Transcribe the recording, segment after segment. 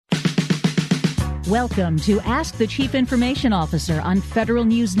Welcome to Ask the Chief Information Officer on Federal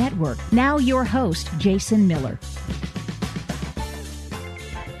News Network. Now your host, Jason Miller.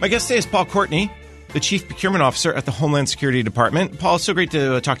 My guest today is Paul Courtney, the Chief Procurement Officer at the Homeland Security Department. Paul, it's so great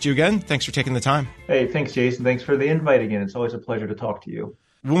to talk to you again. Thanks for taking the time. Hey, thanks, Jason. Thanks for the invite again. It's always a pleasure to talk to you.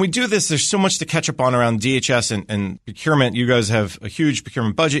 When we do this, there's so much to catch up on around DHS and procurement. You guys have a huge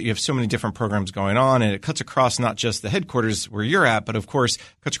procurement budget. You have so many different programs going on, and it cuts across not just the headquarters where you're at, but of course,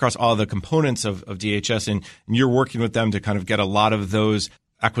 cuts across all the components of DHS, and you're working with them to kind of get a lot of those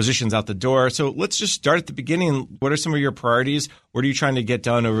acquisitions out the door. So let's just start at the beginning. What are some of your priorities? What are you trying to get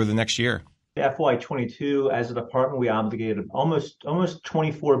done over the next year? FY22, as a department, we obligated almost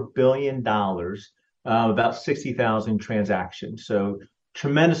 $24 billion, about 60,000 transactions. So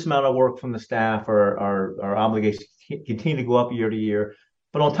tremendous amount of work from the staff. Our obligations continue to go up year to year.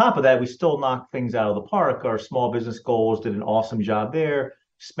 But on top of that, we still knock things out of the park. Our small business goals did an awesome job there.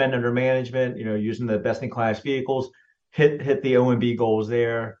 Spend under management, using the best-in-class vehicles, hit the OMB goals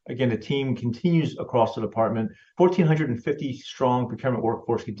there. Again, the team continues across the department. 1,450 strong procurement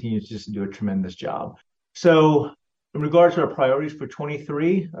workforce continues just to do a tremendous job. So in regards to our priorities for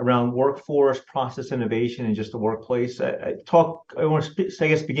 23 around workforce, process innovation, and just the workplace, I want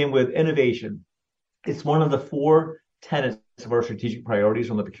to begin with innovation. It's one of the 4 tenets of our strategic priorities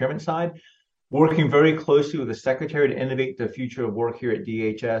on the procurement side. Working very closely with the Secretary to innovate the future of work here at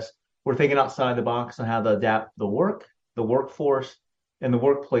DHS. We're thinking outside the box on how to adapt the work, the workforce, and the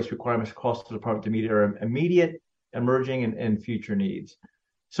workplace requirements across the department to meet our immediate, emerging, and future needs.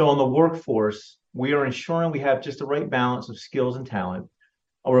 So on the workforce, we are ensuring we have just the right balance of skills and talent.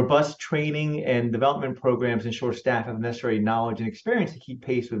 Our robust training and development programs ensure staff have the necessary knowledge and experience to keep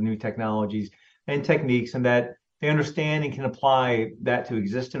pace with new technologies and techniques, and that they understand and can apply that to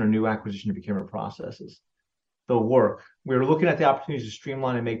existing or new acquisition and procurement processes. The work, we're looking at the opportunities to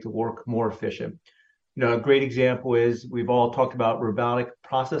streamline and make the work more efficient. A great example is we've all talked about robotic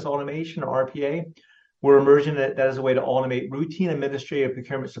process automation, or RPA. We're emerging that as a way to automate routine administrative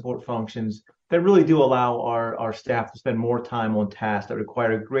procurement support functions that really do allow our staff to spend more time on tasks that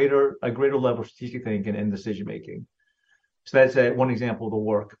require a greater level of strategic thinking and decision making. So that's one example of the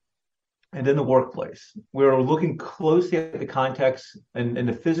work. And then the workplace. We're looking closely at the context and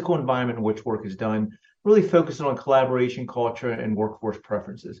the physical environment in which work is done, really focusing on collaboration, culture, and workforce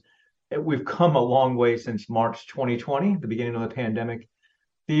preferences. We've come a long way since March 2020, the beginning of the pandemic.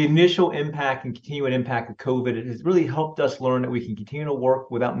 The initial impact and continuing impact of COVID has really helped us learn that we can continue to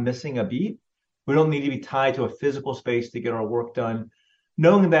work without missing a beat. We don't need to be tied to a physical space to get our work done.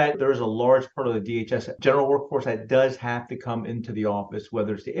 Knowing that there's a large part of the DHS general workforce that does have to come into the office,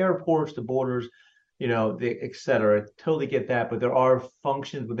 whether it's the airports, the borders, et cetera. I totally get that, but there are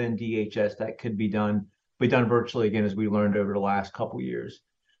functions within DHS that could be done virtually again, as we learned over the last couple of years.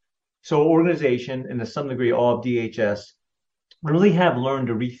 So organization, and to some degree all of DHS, really have learned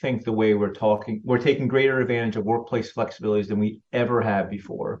to rethink the way we're talking. We're taking greater advantage of workplace flexibilities than we ever have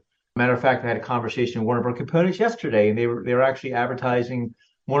before. Matter of fact, I had a conversation with one of our components yesterday, and they were actually advertising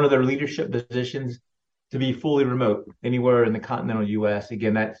one of their leadership positions to be fully remote anywhere in the continental U.S.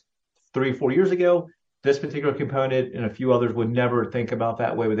 Again, that's 3-4 years ago. This particular component and a few others would never think about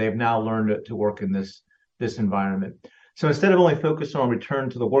that way, but they've now learned to work in this environment. So instead of only focusing on return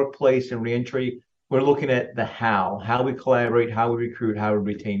to the workplace and reentry, we're looking at the how we collaborate, how we recruit, how we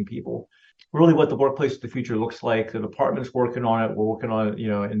retain people. Really what the workplace of the future looks like. The department's working on it. We're working on it,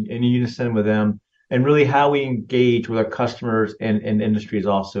 in unison with them. And really how we engage with our customers and industry is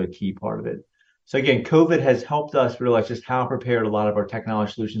also a key part of it. So again, COVID has helped us realize just how prepared a lot of our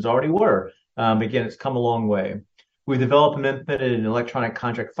technology solutions already were. Again, it's come a long way. We developed and implemented an electronic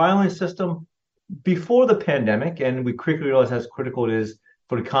contract filing system before the pandemic, and we quickly realized how critical it is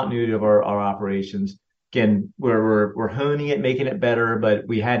for the continuity of our operations. Again, we're honing it, making it better, but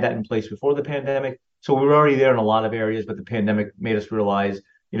we had that in place before the pandemic. So we were already there in a lot of areas, but the pandemic made us realize,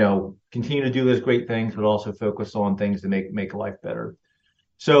 continue to do those great things, but also focus on things to make life better.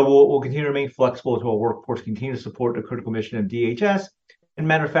 So we'll continue to remain flexible as our workforce continue to support the critical mission of DHS. And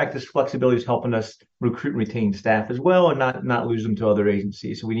matter of fact, this flexibility is helping us recruit and retain staff as well, and not lose them to other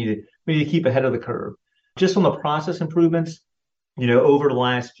agencies. So we need to keep ahead of the curve. Just on the process improvements, over the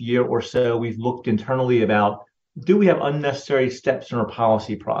last year or so, we've looked internally about, do we have unnecessary steps in our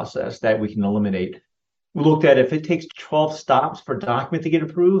policy process that we can eliminate? We looked at if it takes 12 stops for a document to get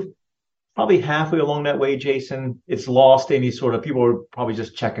approved, probably halfway along that way, Jason, it's lost any sort of, people are probably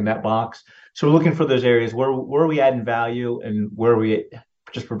just checking that box. So we're looking for those areas where are we adding value and where are we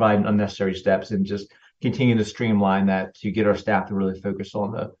just providing unnecessary steps, and just continue to streamline that to get our staff to really focus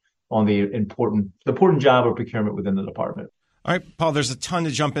on the important job of procurement within the department. All right, Paul, there's a ton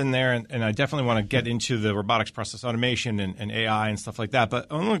to jump in there, and I definitely want to get into the robotics process automation and AI and stuff like that. But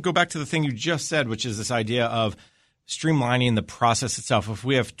I want to go back to the thing you just said, which is this idea of streamlining the process itself. If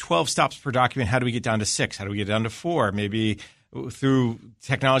we have 12 stops per document, how do we get down to 6? How do we get down to 4? Maybe through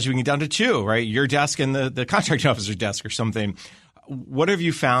technology we can get down to 2, right? Your desk and the contract officer's desk or something. What have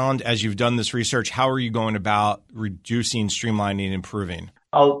you found as you've done this research? How are you going about reducing, streamlining, and improving?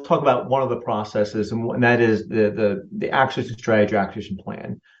 I'll talk about one of the processes, and that is the acquisition strategy, acquisition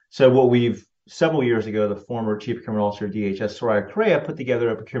plan. So several years ago, the former Chief Procurement Officer of DHS, Soraya Correa, put together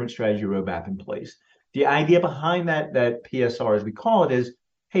a procurement strategy roadmap in place. The idea behind that PSR, as we call it, is,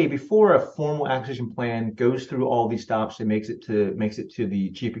 hey, before a formal acquisition plan goes through all these stops and makes it to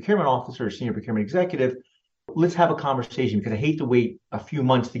the Chief Procurement Officer or Senior Procurement Executive, let's have a conversation, because I hate to wait a few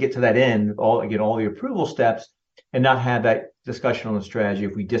months to get to that end, all the approval steps, and not have that discussion on the strategy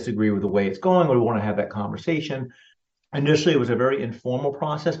if we disagree with the way it's going or we want to have that conversation. Initially, it was a very informal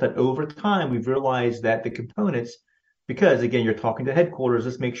process, but over time, we've realized that the components, because again, you're talking to headquarters,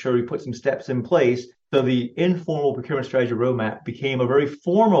 let's make sure we put some steps in place. So the informal procurement strategy roadmap became a very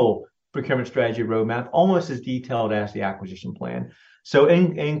formal procurement strategy roadmap, almost as detailed as the acquisition plan. So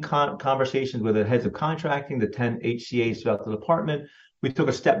in conversations with the heads of contracting, the 10 HCAs throughout the department, we took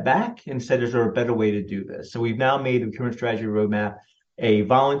a step back and said, is there a better way to do this? So we've now made the procurement strategy roadmap a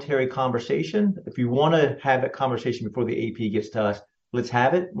voluntary conversation. If you want to have that conversation before the AP gets to us, let's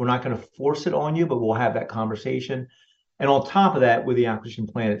have it. We're not going to force it on you, but we'll have that conversation. And on top of that, with the acquisition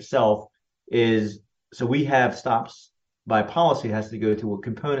plan itself so we have stops by policy. It has to go to what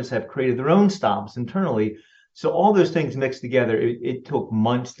components have created their own stops internally. So all those things mixed together, it took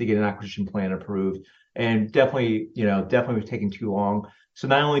months to get an acquisition plan approved. And definitely was taking too long. So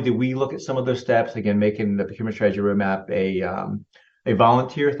not only did we look at some of those steps, again, making the procurement strategy roadmap a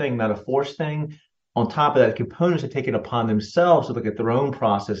volunteer thing, not a forced thing. On top of that, components have taken upon themselves to look at their own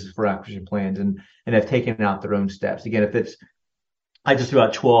processes for acquisition plans and have taken out their own steps. Again, I just threw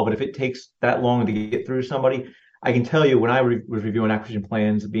out 12, but if it takes that long to get through somebody, I can tell you when I was reviewing acquisition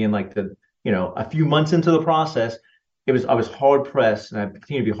plans, being like a few months into the process, I was hard pressed, and I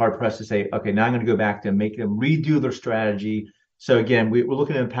continue to be hard pressed to say, okay, now I'm going to go back to make them redo their strategy. So again, we're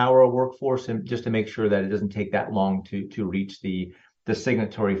looking to empower our workforce and just to make sure that it doesn't take that long to reach the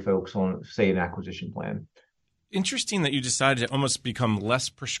signatory folks on, say, an acquisition plan. Interesting that you decided to almost become less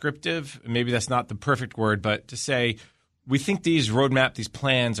prescriptive. Maybe that's not the perfect word, but to say we think these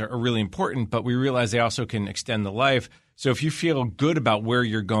plans are really important, but we realize they also can extend the life. So if you feel good about where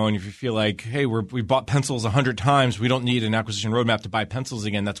you're going, if you feel like, hey, we bought pencils 100 times, we don't need an acquisition roadmap to buy pencils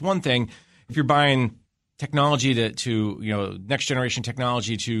again, that's one thing. If you're buying technology to next generation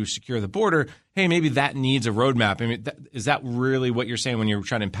technology to secure the border, hey, maybe that needs a roadmap. I mean, is that really what you're saying when you're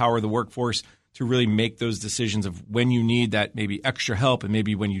trying to empower the workforce to really make those decisions of when you need that maybe extra help and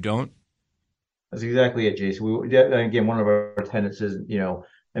maybe when you don't? That's exactly it, Jason. Again, one of our tenets is,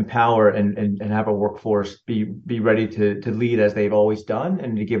 empower and have a workforce be ready to lead as they've always done,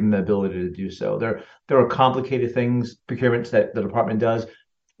 and to give them the ability to do so. There are complicated things, procurements that the department does.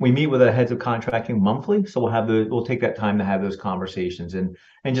 We meet with the heads of contracting monthly, so we'll take that time to have those conversations and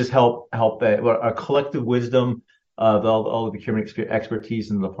just help our collective wisdom of all the procurement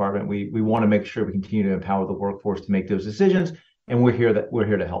expertise in the department. We want to make sure we continue to empower the workforce to make those decisions, and we're here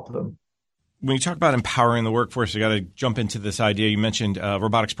to help them. When you talk about empowering the workforce, you got to jump into this idea. You mentioned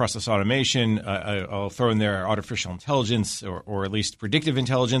robotics process automation. I'll throw in there artificial intelligence or at least predictive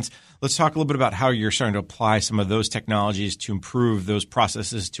intelligence. Let's talk a little bit about how you're starting to apply some of those technologies to improve those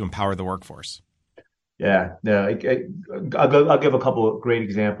processes to empower the workforce. Yeah, I'll give a couple of great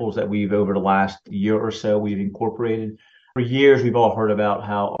examples that over the last year or so we've incorporated. For years, we've all heard about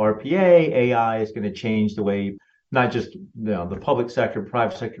how RPA, AI is going to change the way not just the public sector,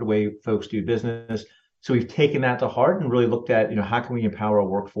 private sector, the way folks do business. So we've taken that to heart and really looked at, how can we empower our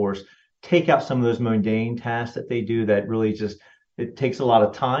workforce, take out some of those mundane tasks that they do that really it takes a lot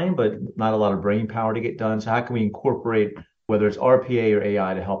of time, but not a lot of brain power to get done. So how can we incorporate, whether it's RPA or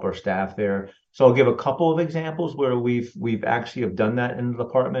AI, to help our staff there? So I'll give a couple of examples where we've actually have done that in the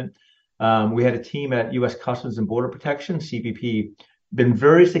department. We had a team at U.S. Customs and Border Protection, CBP, been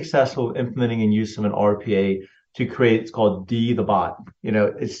very successful implementing and use of an RPA to create, it's called D the Bot.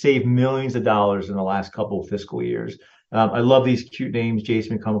 It saved millions of dollars in the last couple of fiscal years. I love these cute names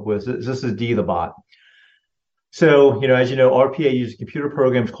Jason come up with. This is D the Bot. So, as you know, RPA uses computer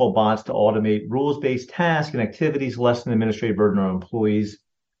programs called bots to automate rules-based tasks and activities, lessen the administrative burden on employees.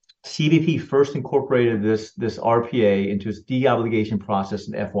 CBP first incorporated this RPA into its de-obligation process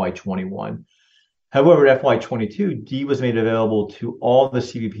in FY21. However, at FY22, D was made available to all the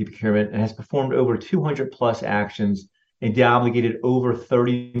CBP procurement and has performed over 200 plus actions and deobligated over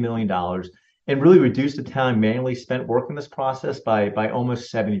 $30 million and really reduced the time manually spent working this process by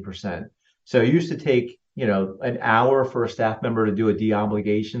almost 70%. So it used to take, an hour for a staff member to do a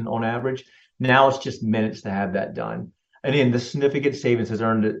deobligation on average. Now it's just minutes to have that done. And again, this significant savings has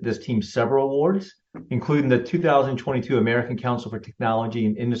earned this team several awards, including the 2022 American Council for Technology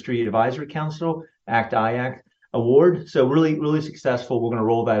and Industry Advisory Council, ACT-IAC award. So really, really successful. We're going to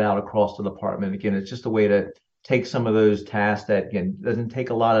roll that out across the department. Again, it's just a way to take some of those tasks that, again, doesn't take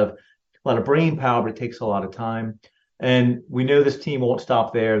a lot of brain power, but it takes a lot of time. And we know this team won't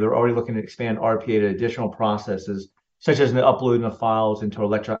stop there. They're already looking to expand RPA to additional processes, such as the uploading of files into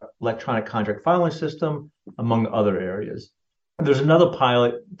electronic contract filing system, among other areas. There's another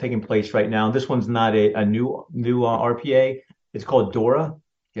pilot taking place right now. This one's not a new RPA. It's called DORA.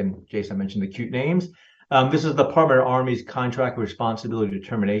 Again, Jason mentioned the cute names. This is the Department of Army's Contract Responsibility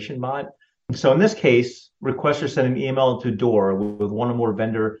Determination bot. So in this case, requesters send an email to DORA with one or more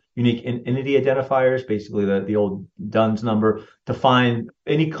vendor unique entity identifiers, basically the old DUNS number, to find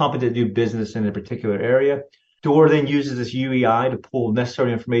any company that do business in a particular area. DORA then uses this UEI to pull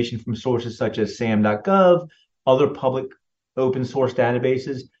necessary information from sources such as sam.gov, other public open source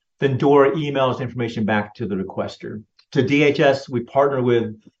databases. Then DORA emails information back to the requester. To DHS, we partner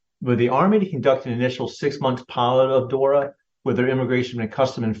with the Army to conduct an initial 6-month pilot of DORA with their Immigration and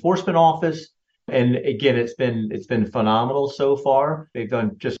Customs Enforcement Office. And again, it's been phenomenal so far. They've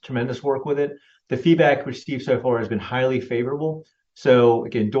done just tremendous work with it. The feedback received so far has been highly favorable. So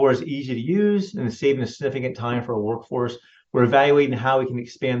again, DORA is easy to use and is saving a significant time for our workforce. We're evaluating how we can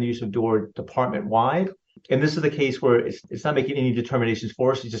expand the use of DORA department-wide. And this is the case where it's not making any determinations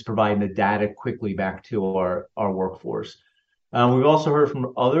for us, it's just providing the data quickly back to our workforce. We've also heard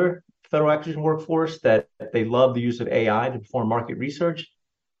from other federal acquisition workforce that they love the use of AI to perform market research.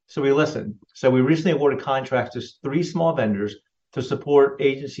 So we listen. So we recently awarded contracts to 3 small vendors to support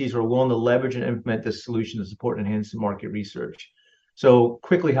agencies who are willing to leverage and implement this solution to support and enhance market research. So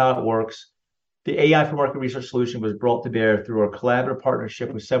quickly how it works. The AI for market research solution was brought to bear through our collaborative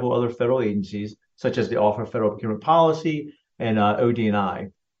partnership with several other federal agencies, such as the Office of Federal Procurement Policy and OD&I.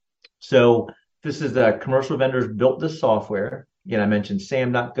 So this is the commercial vendors built this software. Again, I mentioned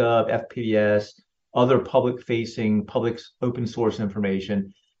sam.gov, FPDS, other public-facing, public open source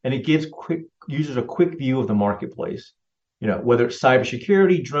information, and it gives users a quick view of the marketplace. Whether it's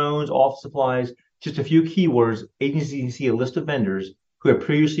cybersecurity, drones, office supplies, just a few keywords, agencies can see a list of vendors who have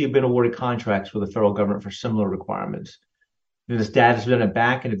previously been awarded contracts with the federal government for similar requirements. And this data is presented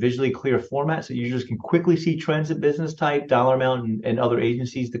back in a visually clear format so users can quickly see trends in business type, dollar amount, and other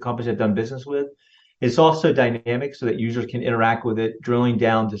agencies the companies have done business with. It's also dynamic so that users can interact with it, drilling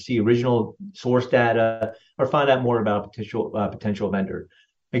down to see original source data or find out more about a potential vendor.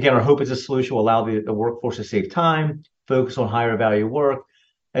 Again, our hope is this solution will allow the workforce to save time, focus on higher value work,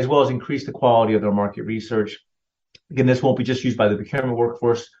 as well as increase the quality of their market research. Again, this won't be just used by the procurement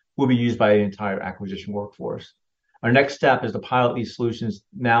workforce, will be used by the entire acquisition workforce. Our next step is to pilot these solutions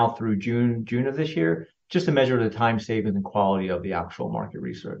now through June of this year, just to measure the time savings and quality of the actual market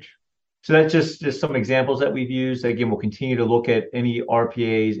research. So that's just some examples that we've used. Again, we'll continue to look at any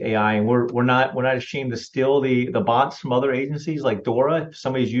RPAs, AI, and we're not ashamed to steal the bots from other agencies like DORA. If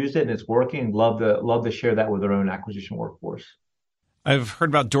somebody's used it and it's working, love to share that with their own acquisition workforce. I've heard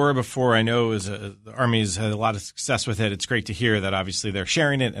about DORA before. I know the Army's had a lot of success with it. It's great to hear that obviously they're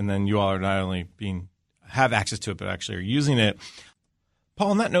sharing it, and then you all are not only have access to it, but actually are using it.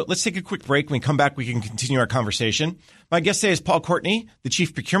 Paul, on that note, let's take a quick break. When we come back, we can continue our conversation. My guest today is Paul Courtney, the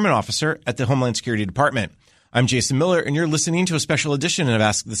Chief Procurement Officer at the Homeland Security Department. I'm Jason Miller, and you're listening to a special edition of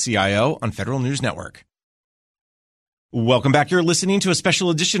Ask the CIO on Federal News Network. Welcome back. You're listening to a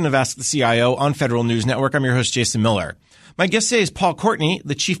special edition of Ask the CIO on Federal News Network. I'm your host, Jason Miller. My guest today is Paul Courtney,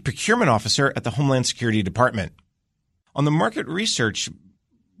 the Chief Procurement Officer at the Homeland Security Department. On the market research,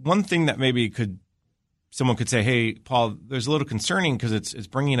 one thing that maybe someone could say, hey, Paul, there's a little concerning because it's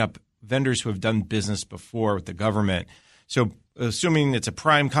bringing up vendors who have done business before with the government. So assuming it's a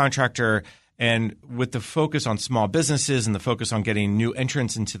prime contractor and with the focus on small businesses and the focus on getting new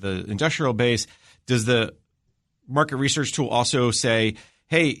entrants into the industrial base, does the market research tool also say,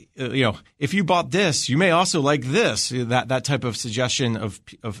 hey, if you bought this, you may also like this, that type of suggestion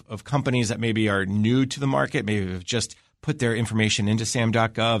of companies that maybe are new to the market, maybe have just put their information into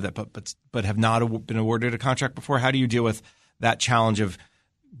sam.gov but have not been awarded a contract before? How do you deal with that challenge of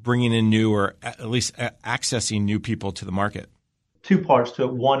bringing in new or at least accessing new people to the market? 2 parts to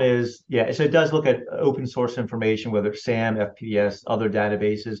it. One is, so it does look at open source information, whether it's SAM, FPDS, other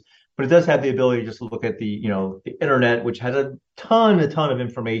databases. but it does have the ability just to look at the internet, which has a ton of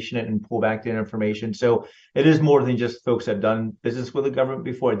information and pull back the information. So it is more than just folks that have done business with the government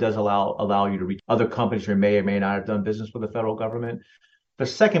before. It does allow you to reach other companies who may or may not have done business with the federal government. The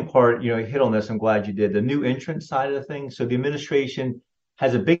second part, you hit on this. I'm glad you did. The new entrant side of the thing. So the administration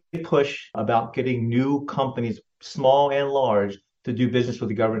has a big push about getting new companies, small and large, to do business with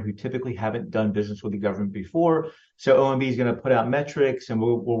the government who typically haven't done business with the government before. So OMB is going to put out metrics, and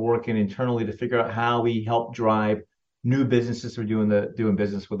we're working internally to figure out how we help drive new businesses who are doing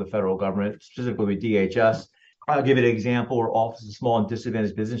business with the federal government, specifically with DHS. I'll give you an example. Our Office of Small and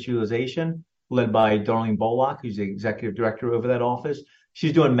Disadvantaged Business Utilization, led by Darlene Bollock, who's the executive director over that office.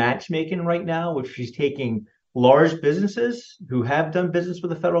 She's doing matchmaking right now, which she's taking large businesses who have done business with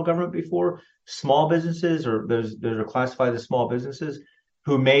the federal government before, small businesses, or those are classified as small businesses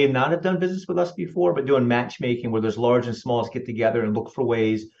who may not have done business with us before, but doing matchmaking where there's large and smalls get together and look for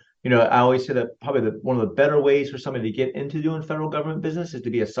ways. I always say that probably one of the better ways for somebody to get into doing federal government business is to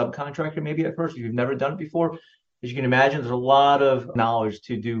be a subcontractor, maybe at first, if you've never done it before. As you can imagine, there's a lot of knowledge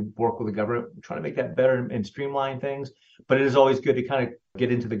to do work with the government. We're trying to make that better and streamline things. But it is always good to kind of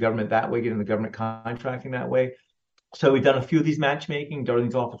get into the government that way, get into government contracting that way. So we've done a few of these matchmaking.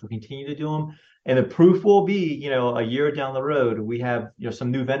 Darlene's office will continue to do them. And the proof will be, a year down the road, we have,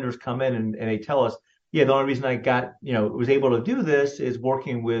 some new vendors come in and they tell us, yeah, the only reason I got, was able to do this is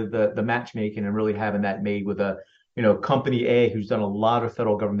working with the matchmaking and really having that made with a, company A who's done a lot of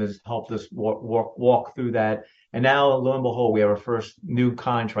federal government business, helped us walk through that. And now, lo and behold, we have our first new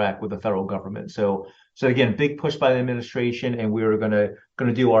contract with the federal government. So again, big push by the administration, and we're going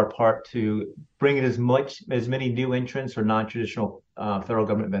to do our part to bring in as many new entrants or non-traditional federal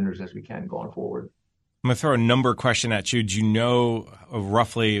government vendors as we can going forward. I'm going to throw a number question at you. Do you know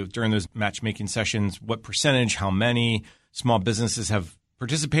roughly during those matchmaking sessions what percentage, how many small businesses have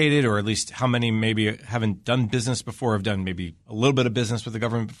participated, or at least how many maybe haven't done business before, have done maybe a little bit of business with the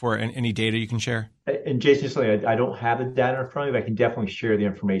government before? Any data you can share? And Jason, I don't have the data in front of me, but I can definitely share the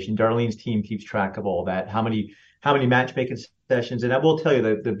information. Darlene's team keeps track of all that, how many matchmaking sessions. And I will tell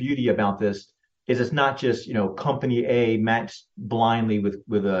you the beauty about this is it's not just, company A matched blindly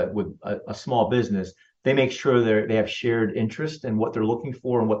with a small business. They make sure they have shared interest in what they're looking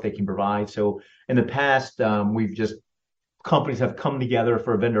for and what they can provide. So in the past, companies have come together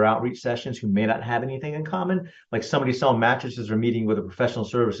for vendor outreach sessions who may not have anything in common. Like somebody selling mattresses or meeting with a professional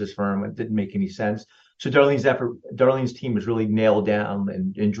services firm. It didn't make any sense. So Darlene's team has really nailed down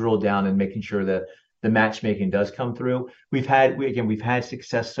and drilled down and making sure that the matchmaking does come through. We've had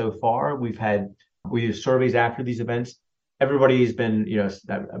success so far. We do surveys after these events. Everybody's been,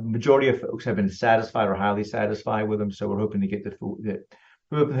 a majority of folks have been satisfied or highly satisfied with them. So we're hoping to get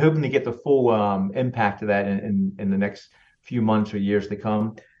the full impact of that in the next few months or years to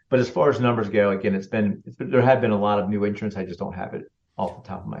come. But as far as numbers go, again, there have been a lot of new entrants. I just don't have it off the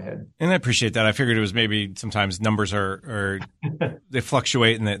top of my head. And I appreciate that. I figured it was maybe sometimes numbers are they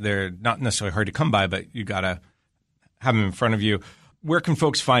fluctuate and they're not necessarily hard to come by, but you got to have them in front of you. Where can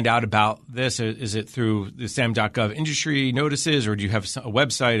folks find out about this? Is it through the SAM.gov industry notices, or do you have a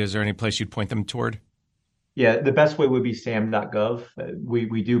website? Is there any place you'd point them toward? Yeah, the best way would be SAM.gov.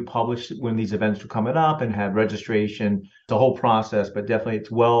 We do publish when these events are coming up and have registration, the whole process, but definitely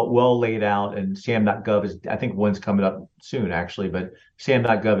it's well laid out. And SAM.gov is, I think one's coming up soon actually, but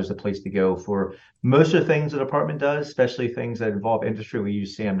SAM.gov is the place to go for most of the things the department does, especially things that involve industry. We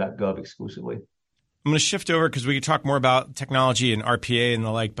use SAM.gov exclusively. I'm going to shift over because we could talk more about technology and RPA and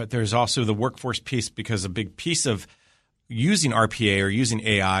the like, but there's also the workforce piece, because a big piece of using RPA or using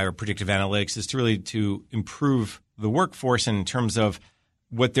AI or predictive analytics is to improve the workforce in terms of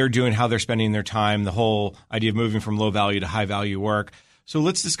what they're doing, how they're spending their time, the whole idea of moving from low value to high value work. So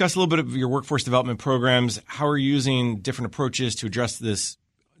let's discuss a little bit of your workforce development programs. How are you using different approaches to address this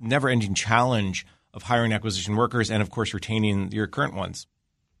never-ending challenge of hiring acquisition workers and, of course, retaining your current ones?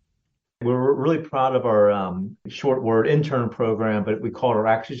 We're really proud of our short word intern program, but we call it our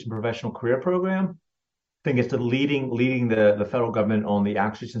Acquisition Professional Career Program. I think it's leading the federal government on the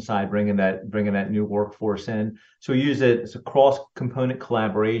acquisition side, bringing that new workforce in. So we use it as a cross-component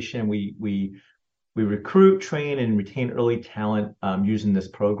collaboration. We recruit, train, and retain early talent using this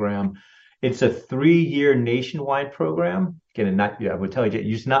program. It's a 3-year nationwide program. Again, I would tell you it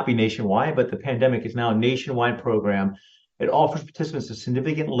used to not be nationwide, but the pandemic is now a nationwide program. It offers participants a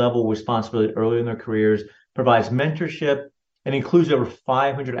significant level of responsibility early in their careers, provides mentorship, and includes over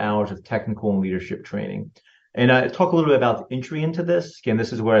 500 hours of technical and leadership training. And talk a little bit about the entry into this. Again,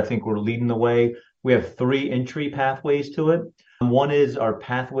 this is where I think we're leading the way. We have 3 entry pathways to it. One is our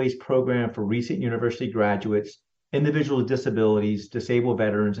Pathways program for recent university graduates. individuals with disabilities, disabled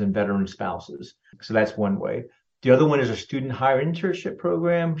veterans, and veteran spouses. So that's one way. The other one is a student higher internship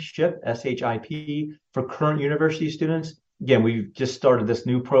program, SHIP, SHIP, for current university students. Again, we've just started this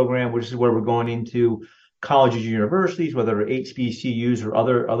new program, which is where we're going into colleges, universities, whether they're HBCUs or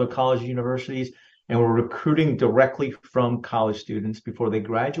other college universities, and we're recruiting directly from college students before they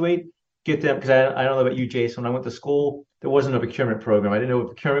graduate. Get them, because I don't know about you, Jason. When I went to school, there wasn't a procurement program. I didn't know what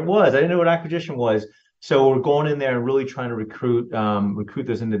procurement was. I didn't know what acquisition was. So we're going in there and really trying to recruit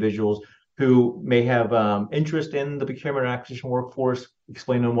those individuals who may have interest in the procurement or acquisition workforce,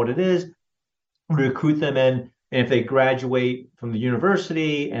 explain to them what it is, recruit them in. And if they graduate from the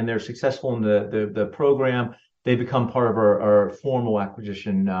university and they're successful in the program, they become part of our formal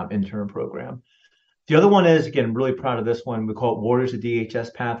acquisition intern program. The other one is, again, I'm really proud of this one. We call it Warriors of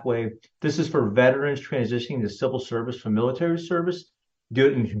DHS Pathway. This is for veterans transitioning to civil service from military service. Do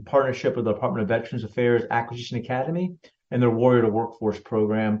it in partnership with the Department of Veterans Affairs Acquisition Academy and their Warrior to Workforce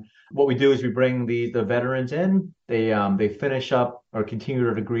program. What we do is we bring the veterans in. They finish up or continue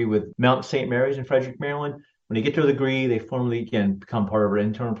their degree with Mount St. Mary's in Frederick, Maryland. When they get their degree, they formally, again, become part of our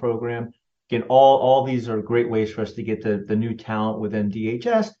intern program. Again, all these are great ways for us to get the new talent within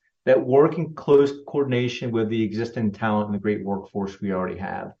DHS that work in close coordination with the existing talent and the great workforce we already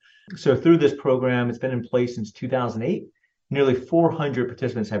have. So through this program, it's been in place since 2008. Nearly 400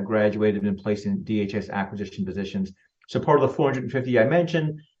 participants have graduated and placed in DHS acquisition positions. So part of the 450 I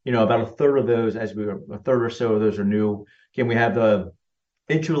mentioned, about a third of those, a third or so of those are new. Again, we have the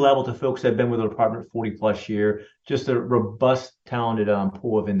entry level to folks that have been with the department 40 plus year, just a robust, talented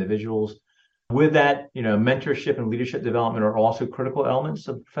pool of individuals. With that, mentorship and leadership development are also critical elements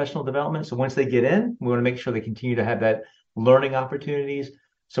of professional development. So once they get in, we want to make sure they continue to have that learning opportunities.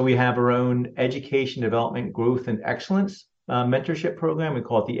 So we have our own education, development, growth, and excellence mentorship program. We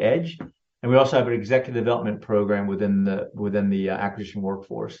call it the EDGE. And we also have an executive development program within the acquisition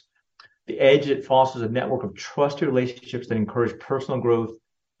workforce. The EDGE, it fosters a network of trusted relationships that encourage personal growth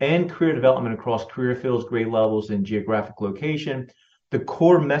and career development across career fields, grade levels, and geographic location. The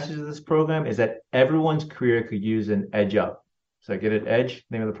core message of this program is that everyone's career could use an edge up. So I get it, EDGE,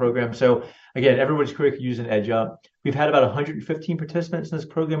 name of the program. So again, everyone's career could use an edge up. We've had about 115 participants in this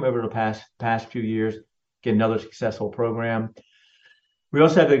program over the past few years. Get another successful program. We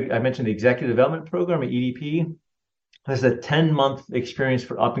also have, I mentioned the executive development program at EDP. This is a 10-month experience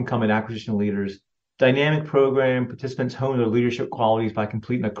for up-and-coming acquisition leaders. Dynamic program, participants hone their leadership qualities by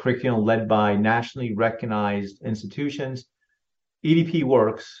completing a curriculum led by nationally recognized institutions. EDP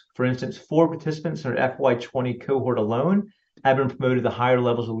works. For instance, 4 participants in our FY20 cohort alone have been promoted to higher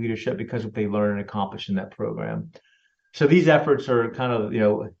levels of leadership because of what they learned and accomplished in that program. So these efforts are kind of,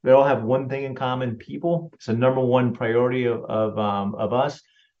 they all have one thing in common: people. It's the number one priority of us.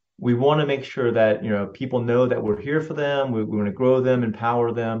 We want to make sure that, people know that we're here for them. We want to grow them,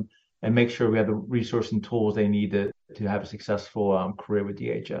 empower them, and make sure we have the resources and tools they need to have a successful career with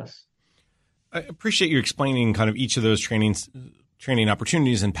DHS. I appreciate you explaining kind of each of those training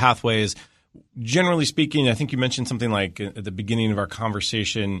opportunities and pathways. Generally speaking, I think you mentioned something like at the beginning of our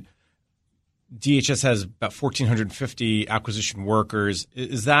conversation, DHS has about 1,450 acquisition workers.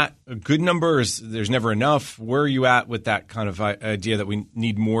 Is that a good number? Or there's never enough? Where are you at with that kind of idea that we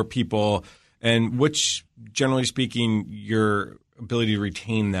need more people? And which, generally speaking, your ability to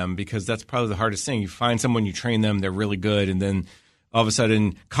retain them? Because that's probably the hardest thing. You find someone, you train them, they're really good, and then all of a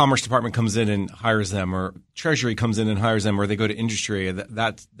sudden Commerce Department comes in and hires them, or Treasury comes in and hires them, or they go to industry.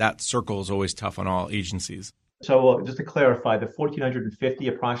 That circle is always tough on all agencies. So just to clarify, the 1,450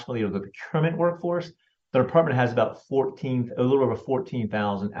 approximately of the procurement workforce, the department has about a little over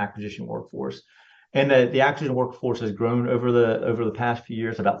 14,000 acquisition workforce. And the acquisition workforce has grown over the past few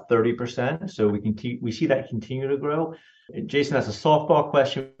years about 30%. So we see that continue to grow. Jason, that's a softball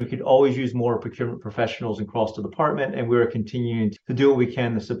question. We could always use more procurement professionals across the department, and we're continuing to do what we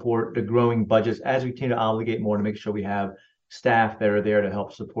can to support the growing budgets as we continue to obligate more to make sure we have staff that are there to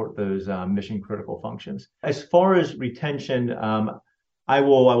help support those mission critical functions. As far as retention, I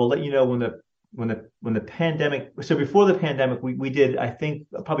will let you know when the pandemic. So before the pandemic, we did, I think,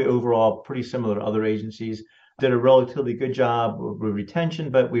 probably overall pretty similar to other agencies. Did a relatively good job with retention,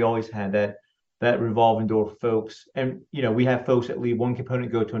 but we always had that revolving door for folks. And we have folks that leave one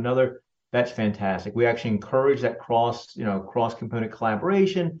component, go to another. That's fantastic. We actually encourage that cross component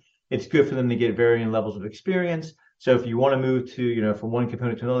collaboration. It's good for them to get varying levels of experience. So if you want to move to, from one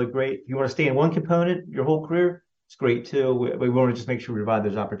component to another, great. If you want to stay in one component your whole career, it's great too. We want to just make sure we provide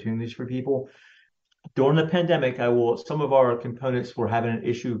those opportunities for people. During the pandemic, some of our components were having an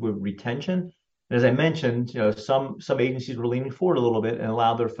issue with retention. And as I mentioned, some agencies were leaning forward a little bit and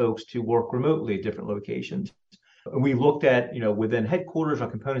allowed their folks to work remotely at different locations. We looked at, within headquarters, our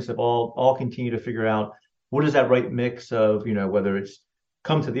components have all continue to figure out what is that right mix of, whether it's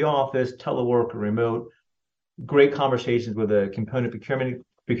come to the office, telework, or remote. Great conversations with the component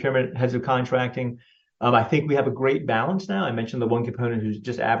procurement heads of contracting. I think we have a great balance now. I mentioned the one component who's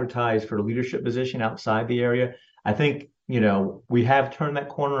just advertised for a leadership position outside the area. I think, we have turned that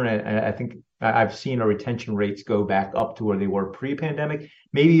corner, and I think I've seen our retention rates go back up to where they were pre-pandemic,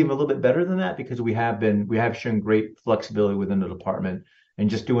 maybe even a little bit better than that, because we have shown great flexibility within the department and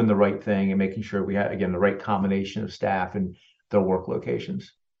just doing the right thing and making sure we have, again, the right combination of staff and their work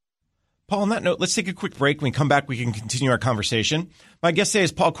locations. Paul, on that note, let's take a quick break. When we come back, we can continue our conversation. My guest today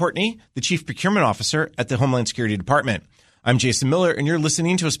is Paul Courtney, the Chief Procurement Officer at the Homeland Security Department. I'm Jason Miller, and you're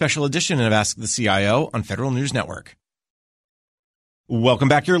listening to a special edition of Ask the CIO on Federal News Network. Welcome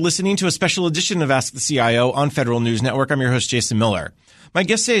back. You're listening to a special edition of Ask the CIO on Federal News Network. I'm your host, Jason Miller. My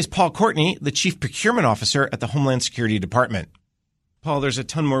guest today is Paul Courtney, the Chief Procurement Officer at the Homeland Security Department. Paul, there's a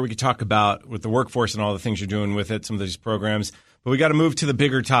ton more we could talk about with the workforce and all the things you're doing with it, some of these programs. But we got to move to the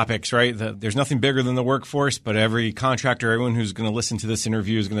bigger topics, right? There's nothing bigger than the workforce, but every contractor, everyone who's going to listen to this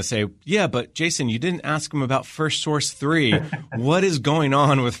interview is going to say, yeah, but Jason, you didn't ask him about First Source 3. What is going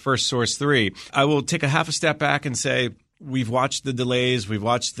on with First Source 3? I will take a half a step back and say, we've watched the delays. We've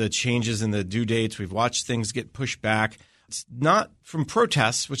watched the changes in the due dates. We've watched things get pushed back. It's not from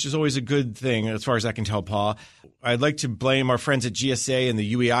protests, which is always a good thing as far as I can tell, Paul. I'd like to blame our friends at GSA and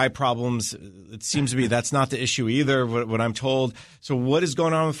the UEI problems. It seems to me that's not the issue either, what I'm told. So what is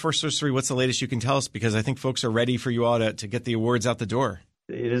going on with First Source 3? What's the latest you can tell us? Because I think folks are ready for you all to get the awards out the door.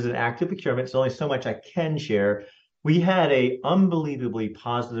 It is an active procurement. It's only so much I can share. We had an unbelievably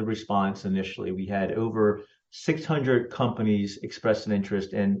positive response initially. We had over 600 companies expressed an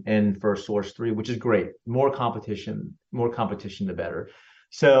interest in First Source 3, which is great. More competition, the better.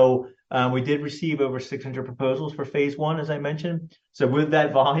 So we did receive over 600 proposals for phase one, as I mentioned. So with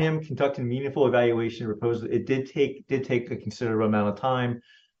that volume, conducting meaningful evaluation proposals, it did take a considerable amount of time.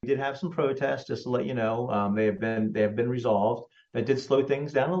 We did have some protests, just to let you know. They have been resolved. That did slow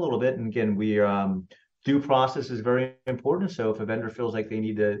things down a little bit. And again, due process is very important. So if a vendor feels like they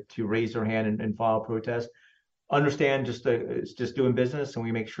need to raise their hand and file a protest, understand it's just doing business, and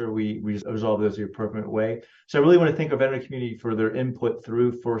we make sure we resolve those the appropriate way. So I really want to thank our vendor community for their input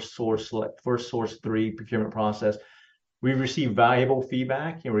through First Source 3 procurement process. We've received valuable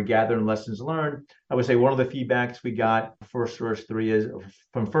feedback, we're gathering lessons learned. I would say one of the feedbacks we got First Source 3 is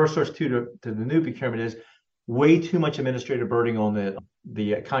from First Source 2 to the new procurement is way too much administrative burden on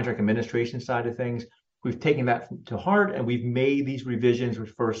the contract administration side of things. We've taken that to heart, and we've made these revisions with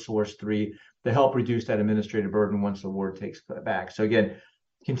First Source 3 to help reduce that administrative burden once the award takes back. So again,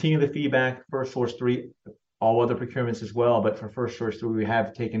 continue the feedback, First Source 3, all other procurements as well. But for First Source 3, we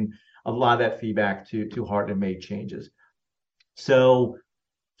have taken a lot of that feedback to heart and made changes. So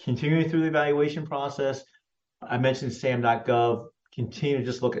continuing through the evaluation process, I mentioned SAM.gov. Continue to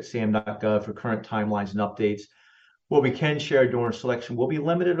just look at SAM.gov for current timelines and updates. What we can share during selection will be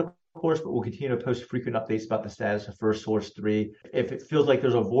limited, of course, but we'll continue to post frequent updates about the status of First Source 3. If it feels like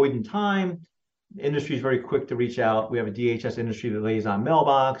there's a void in time, the industry is very quick to reach out. We have a DHS industry liaison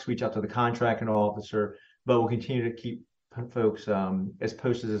mailbox, reach out to the contracting officer, but we'll continue to keep folks as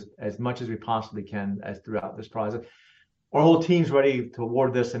posted as much as we possibly can as throughout this process. Our whole team's ready to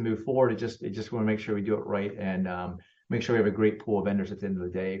award this and move forward. It just want to make sure we do it right and make sure we have a great pool of vendors at the end of the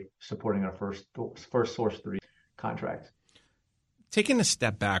day supporting our First Source 3 contract. Taking a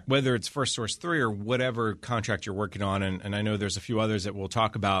step back, whether it's First Source 3 or whatever contract you're working on, and I know there's a few others that we'll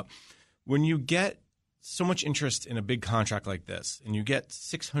talk about, when you get so much interest in a big contract like this and you get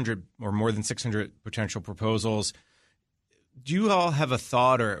 600 or more than 600 potential proposals, do you all have a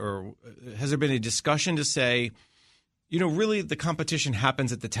thought or has there been a discussion to say, really the competition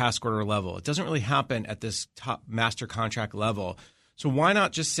happens at the task order level. It doesn't really happen at this top master contract level. So why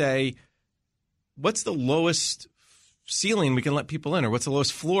not just say, what's the lowest ceiling we can let people in, or what's the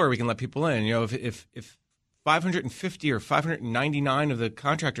lowest floor we can let people in? If 550 or 599 of the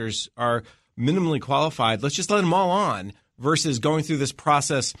contractors are minimally qualified, let's just let them all on versus going through this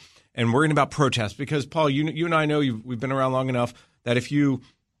process and worrying about protests. Because, Paul, you and I know we've been around long enough that if you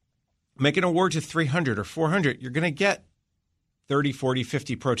make an award to 300 or 400, you're going to get 30, 40,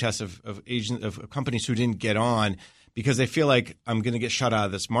 50 protests of companies who didn't get on because they feel like I'm going to get shut out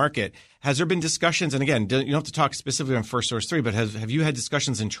of this market. Has there been discussions, and again, you don't have to talk specifically on First Source 3, but have you had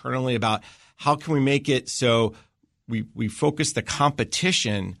discussions internally about how can we make it so we focus the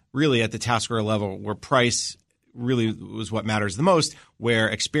competition really at the task order level where price really was what matters the most, where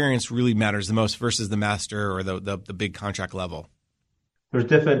experience really matters the most versus the master or the big contract level? There's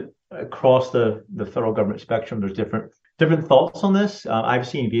different across the federal government spectrum, there's different thoughts on this. I've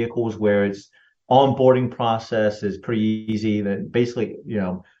seen vehicles where it's onboarding process is pretty easy. That basically,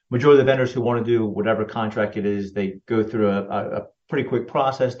 majority of the vendors who want to do whatever contract it is, they go through a pretty quick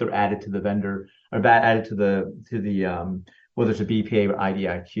process. They're added to the vendor or added to the whether it's a BPA or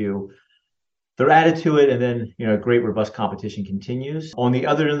IDIQ. They're added to it, and then great robust competition continues. On the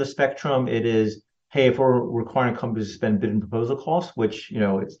other end of the spectrum, it is, hey, if we're requiring companies to spend bid and proposal costs, which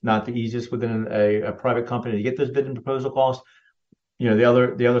it's not the easiest within a private company to get those bid and proposal costs. The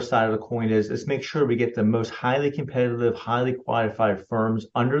other side of the coin is let's make sure we get the most highly competitive, highly qualified firms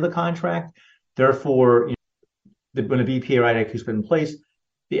under the contract. Therefore, when a BPA or IDIQ is put in place,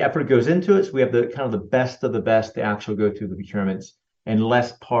 the effort goes into it. So we have the kind of the best of the best to actually go through the procurements, and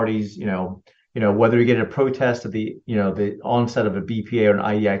less parties, whether you get a protest at the onset of a BPA or an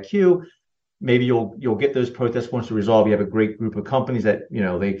IDIQ, maybe you'll get those protests once you resolve. You have a great group of companies that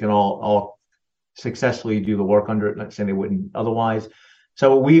they can all successfully do the work under it. Not saying they wouldn't otherwise.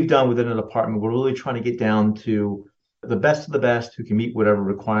 So what we've done within the department, we're really trying to get down to the best of the best who can meet whatever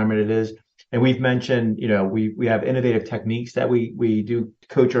requirement it is. And we've mentioned, we have innovative techniques that we do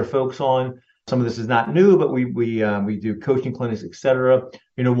coach our folks on. Some of this is not new, but we do coaching clinics, et cetera.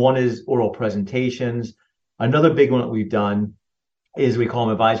 One is oral presentations. Another big one that we've done is we call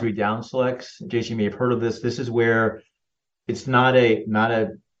them advisory down selects. Jason, you may have heard of this. This is where it's not a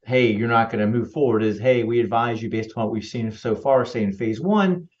hey, you're not going to move forward. Is, hey, we advise you based on what we've seen so far, say in phase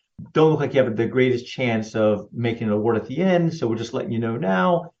one, don't look like you have the greatest chance of making an award at the end. So we're just letting you know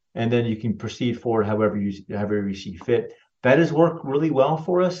now, and then you can proceed forward however you see fit. That has worked really well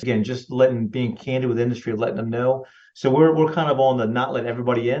for us. Again, just being candid with industry, letting them know. So we're kind of on the not let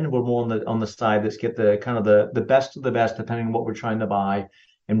everybody in. We're more on the side that's get the kind of the best of the best, depending on what we're trying to buy,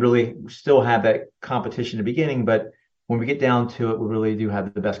 and really still have that competition at the beginning. But when we get down to it, we really do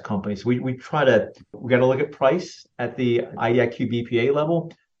have the best companies. We got to look at price at the IDIQ BPA level.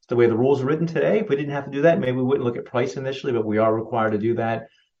 It's the way the rules are written today. If we didn't have to do that, maybe we wouldn't look at price initially, but we are required to do that.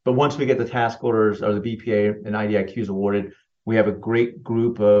 But once we get the task orders or the BPA and IDIQs awarded, we have a great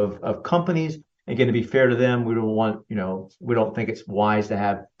group of companies. Again, to be fair to them, we don't think it's wise to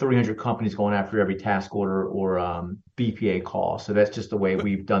have 300 companies going after every task order or BPA call. So that's just the way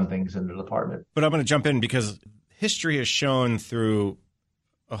we've done things in the department. But I'm going to jump in because history has shown through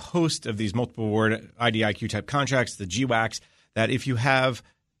a host of these multiple award IDIQ type contracts, the GWACs, that if you have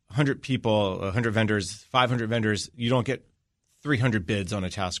 100 people, 100 vendors, 500 vendors, you don't get 300 bids on a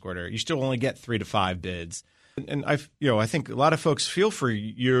task order. You still only get 3 to 5 bids. And I think a lot of folks feel for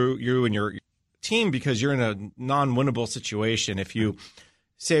you and your team because you're in a non-winnable situation. If you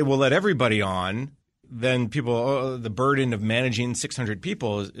say, we'll let everybody on, then the burden of managing 600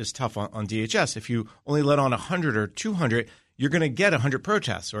 people is tough on DHS. If you only let on 100 or 200, you're going to get 100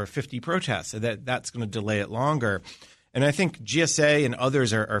 protests or 50 protests. So that's going to delay it longer. And I think GSA and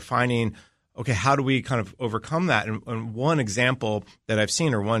others are finding, okay, how do we kind of overcome that? And one example that I've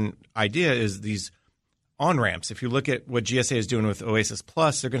seen, or one idea, is these on-ramps. If you look at what GSA is doing with Oasis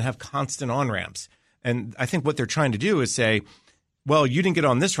Plus, they're going to have constant on-ramps. And I think what they're trying to do is say, well, you didn't get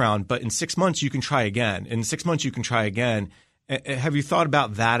on this round, but in 6 months you can try again. In 6 months you can try again. Have you thought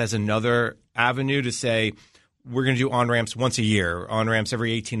about that as another avenue to say, we're going to do on-ramps once a year, on-ramps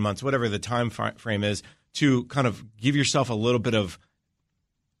every 18 months, whatever the time frame is, to kind of give yourself a little bit of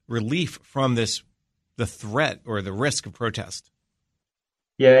relief from the threat or the risk of protest?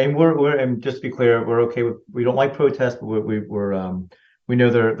 Yeah, and just to be clear, we're okay with, we don't like protests, but we know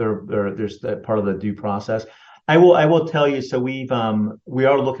there's that part of the due process. I will tell you. So we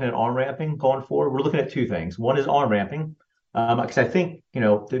are looking at on-ramping going forward. We're looking at two things. One is on-ramping, because I think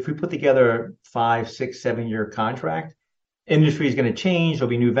if we put together 5, 6, 7 year contract, industry is going to change. There'll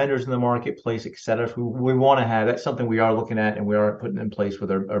be new vendors in the marketplace, et cetera. So we want to have, that's something we are looking at, and we are putting in place with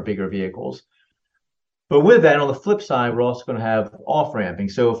our bigger vehicles. But with that, on the flip side, we're also going to have off-ramping.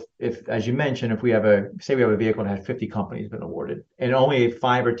 So if as you mentioned, if we have a vehicle that has 50 companies been awarded, and only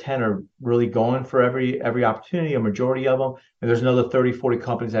 5 or 10 are really going for every opportunity, a majority of them, and there's another 30, 40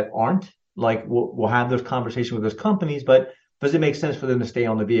 companies that aren't, like we'll have those conversations with those companies, but does it make sense for them to stay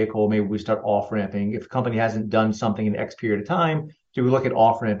on the vehicle? Maybe we start off-ramping. If a company hasn't done something in X period of time, do we look at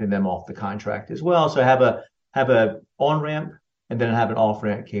off-ramping them off the contract as well? So have a on-ramp and then have an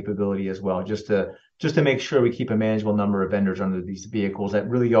off-ramp capability as well, just to make sure we keep a manageable number of vendors under these vehicles that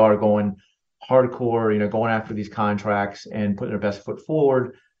really are going hardcore, going after these contracts and putting their best foot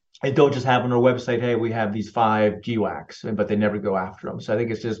forward, and don't just have on our website, hey, we have these 5 GWACs, but they never go after them. So I think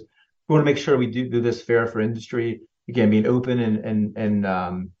it's just, we want to make sure we do this fair for industry. Again, being open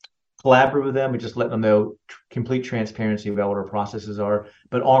and collaborate with them and just let them know complete transparency about what our processes are.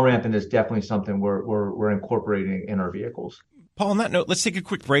 But on-ramping is definitely something we're incorporating in our vehicles. Paul, on that note, let's take a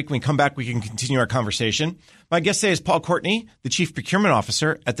quick break. When we come back, we can continue our conversation. My guest today is Paul Courtney, the Chief Procurement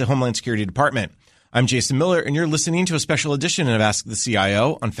Officer at the Homeland Security Department. I'm Jason Miller, and you're listening to a special edition of Ask the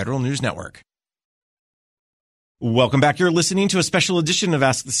CIO on Federal News Network. Welcome back. You're listening to a special edition of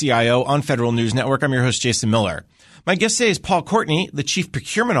Ask the CIO on Federal News Network. I'm your host, Jason Miller. My guest today is Paul Courtney, the Chief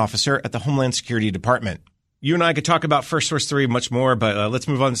Procurement Officer at the Homeland Security Department. You and I could talk about First Source 3 much more, but let's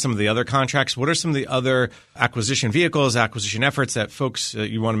move on to some of the other contracts. What are some of the other acquisition vehicles, acquisition efforts that folks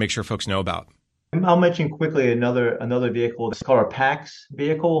you want to make sure folks know about? I'll mention quickly another vehicle. It's called our PAX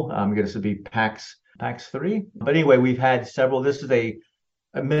vehicle. I guess it'd be PAX 3. But anyway, we've had several. This is a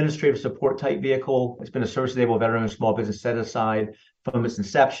administrative support type vehicle. It's been a service-enabled veteran small business set aside from its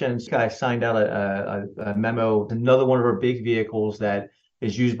inception. I signed out a memo. Another one of our big vehicles that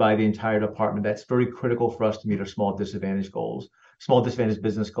is used by the entire department. That's very critical for us to meet our small disadvantage goals, small disadvantage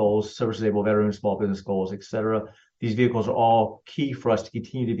business goals, service-enabled veteran small business goals, et cetera. These vehicles are all key for us to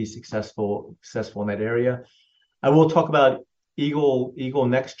continue to be successful in that area. I will talk about Eagle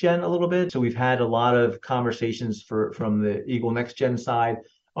Next Gen a little bit. So we've had a lot of conversations from the Eagle Next Gen side.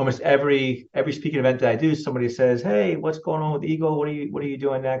 Almost every speaking event that I do, somebody says, "Hey, what's going on with Eagle? What are you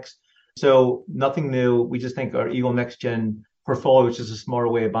doing next?" So nothing new. We just think our Eagle Next Gen portfolio, which is a smarter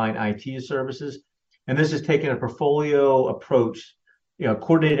way of buying IT services, and this is taking a portfolio approach,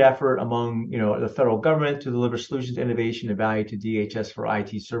 coordinated effort among the federal government to deliver solutions, innovation, and value to DHS for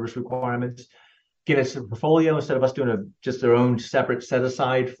IT service requirements. Again, it's a portfolio instead of us doing just their own separate set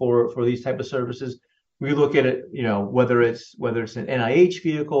aside for these type of services. We look at it, whether it's an NIH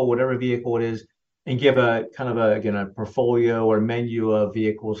vehicle, whatever vehicle it is, and give a kind of a portfolio or menu of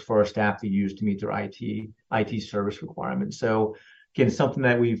vehicles for our staff to use to meet their IT service requirements. So again, something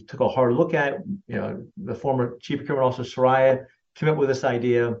that we've took a hard look at. The former Chief Procurement Officer Soraya came up with this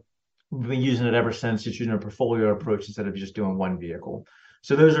idea. We've been using it ever since, just using a portfolio approach instead of just doing one vehicle.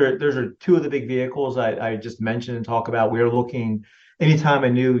 So those are two of the big vehicles I just mentioned and talk about. We are looking anytime a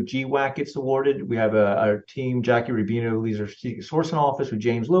new GWAC gets awarded. We have our team, Jackie Rubino, who leads our strategic sourcing office with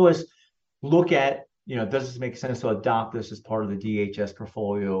James Lewis. Look at, does this make sense to adopt this as part of the DHS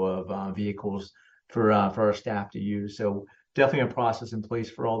portfolio of vehicles for our staff to use? So definitely a process in place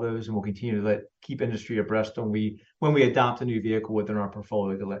for all those, and we'll continue to keep industry abreast when we adopt a new vehicle within our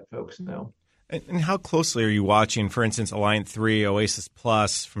portfolio to let folks know. And how closely are you watching, for instance, Alliant 3, Oasis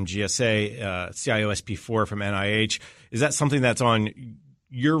Plus from GSA, CIO SP4 from NIH? Is that something that's on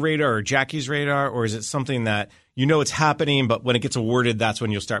your radar or Jackie's radar, or is it something that it's happening, but when it gets awarded, that's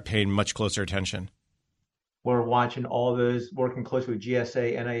when you'll start paying much closer attention? We're watching all those, working closely with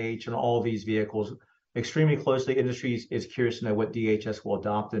GSA, NIH, and all these vehicles extremely closely. Industry is curious to know what DHS will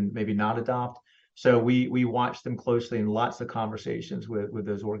adopt and maybe not adopt. So we watch them closely in lots of conversations with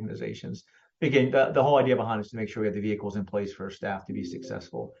those organizations. Again, the whole idea behind it is to make sure we have the vehicles in place for our staff to be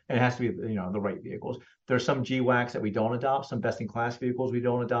successful. And it has to be, the right vehicles. There are some GWACs that we don't adopt, some best-in-class vehicles we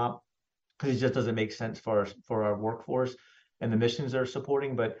don't adopt, because it just doesn't make sense for our workforce and the missions they're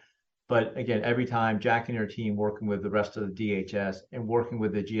supporting. But again, every time Jack and her team working with the rest of the DHS and working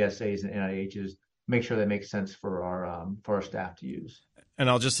with the GSAs and NIHs, make sure that makes sense for our staff to use. And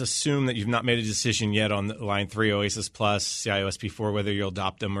I'll just assume that you've not made a decision yet on Line 3, Oasis Plus, CIO SP4, whether you'll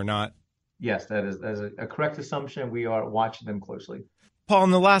adopt them or not. Yes, that is a correct assumption. We are watching them closely. Paul,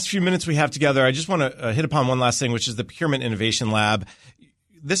 in the last few minutes we have together, I just want to hit upon one last thing, which is the Procurement Innovation Lab.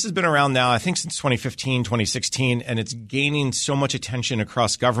 This has been around now, I think, since 2015, 2016, and it's gaining so much attention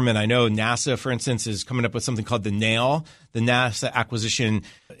across government. I know NASA, for instance, is coming up with something called the NAIL, the NASA Acquisition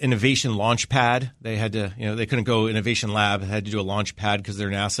Innovation Launchpad. They had to, they couldn't go Innovation Lab, they had to do a launch pad because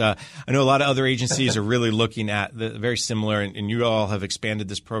they're NASA. I know a lot of other agencies are really looking at the very similar, and you all have expanded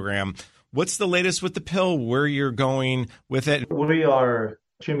this program. What's the latest with the pill? Where you're going with it? We are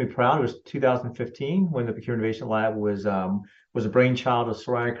extremely proud. It was 2015 when the Procurement Innovation Lab was a brainchild of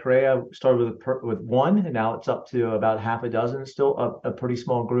Soraya Correa. Started with one, and now it's up to about half a dozen. Still a pretty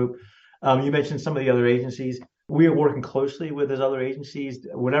small group. You mentioned some of the other agencies. We are working closely with those other agencies.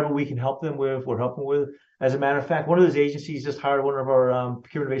 Whatever we can help them with, we're helping with. As a matter of fact, one of those agencies just hired one of our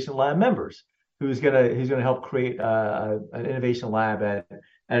Procurement Innovation Lab members, who's gonna help create an innovation lab at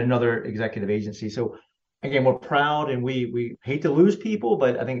another executive agency. So again, we're proud, and we hate to lose people,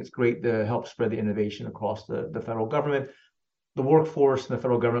 but I think it's great to help spread the innovation across the federal government. The workforce and the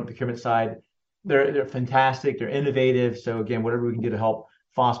federal government procurement side, they're fantastic. They're innovative. So again, whatever we can do to help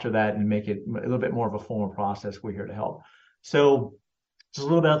foster that and make it a little bit more of a formal process, we're here to help. So just a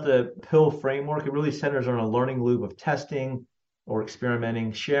little about the PIL framework. It really centers on a learning loop of testing, or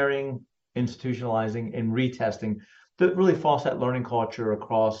experimenting, sharing, institutionalizing, and retesting to really foster that learning culture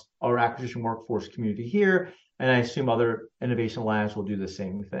across our acquisition workforce community here. And I assume other innovation labs will do the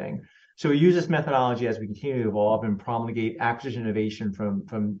same thing. So we use this methodology as we continue to evolve and promulgate acquisition innovation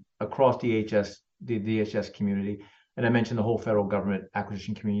from across DHS, the DHS community. And I mentioned the whole federal government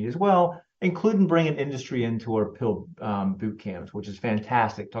acquisition community as well, including bringing industry into our PIL boot camps, which is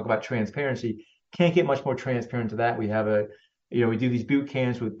fantastic. Talk about transparency. Can't get much more transparent to that. We have we do these boot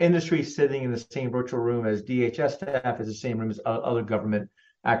camps with industry sitting in the same virtual room as DHS staff, is the same room as other government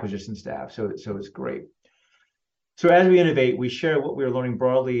acquisition staff. So it's great. So as we innovate, we share what we're learning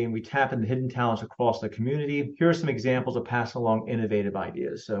broadly, and we tap into hidden talents across the community. Here are some examples of passing along innovative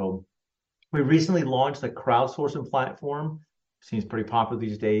ideas. So we recently launched a crowdsourcing platform. Seems pretty popular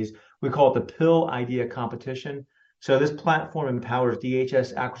these days. We call it the PIL Idea Competition. So this platform empowers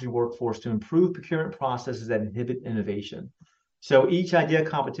DHS acquisition workforce to improve procurement processes that inhibit innovation. So each idea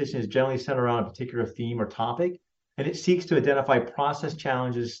competition is generally centered around a particular theme or topic, and it seeks to identify process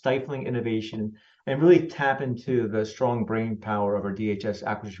challenges, stifling innovation, and really tap into the strong brain power of our DHS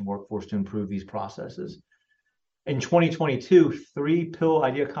acquisition workforce to improve these processes. In 2022, 3 PIL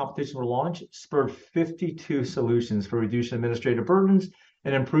idea competitions were launched, spurred 52 solutions for reducing administrative burdens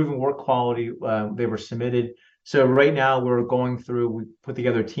and improving work quality. They were submitted. So right now we put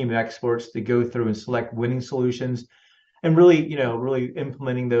together a team of experts to go through and select winning solutions and really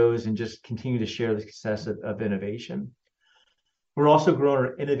implementing those and just continue to share the success of innovation. We're also growing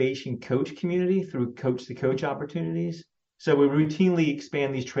our innovation coach community through coach-to-coach opportunities. So we routinely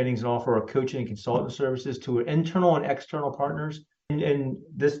expand these trainings and offer our coaching and consultant services to our internal and external partners. And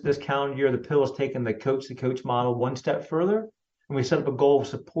this calendar year, the PIL has taken the coach-to-coach model one step further, and we set up a goal of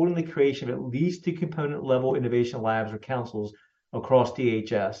supporting the creation of at least 2 component-level innovation labs or councils across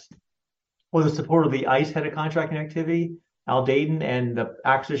DHS. With the support of the ICE Head of Contracting Activity, Al Dayton, and the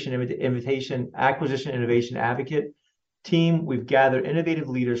Acquisition Innovation Advocate team, we've gathered innovative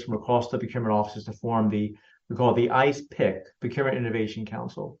leaders from across the procurement offices to form we call it the ICE PIC, Procurement Innovation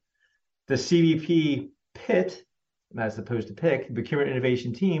Council. The CBP PIT, as opposed to PIC, Procurement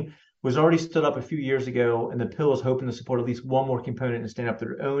Innovation Team, was already stood up a few years ago, and the PIL is hoping to support at least one more component and stand up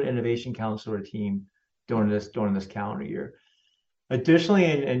their own innovation council or team during this calendar year. Additionally,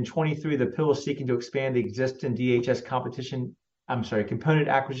 in 23, the PIL is seeking to expand the existing DHS Component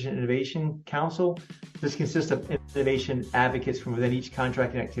Acquisition Innovation Council. This consists of innovation advocates from within each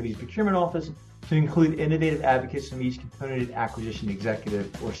contracting activities procurement office to include innovative advocates from each component acquisition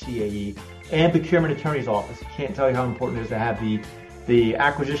executive or CAE and procurement attorney's office. I can't tell you how important it is to have the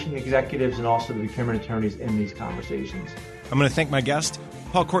acquisition executives and also the procurement attorneys in these conversations. I'm going to thank my guest.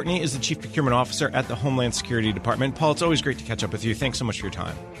 Paul Courtney is the Chief Procurement Officer at the Homeland Security Department. Paul, it's always great to catch up with you. Thanks so much for your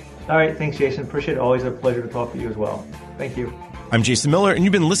time. All right. Thanks, Jason. Appreciate it. Always a pleasure to talk to you as well. Thank you. I'm Jason Miller, and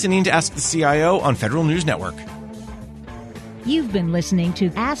you've been listening to Ask the CIO on Federal News Network. You've been listening to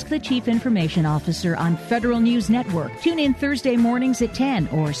Ask the Chief Information Officer on Federal News Network. Tune in Thursday mornings at 10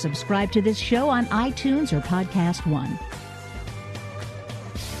 or subscribe to this show on iTunes or Podcast One.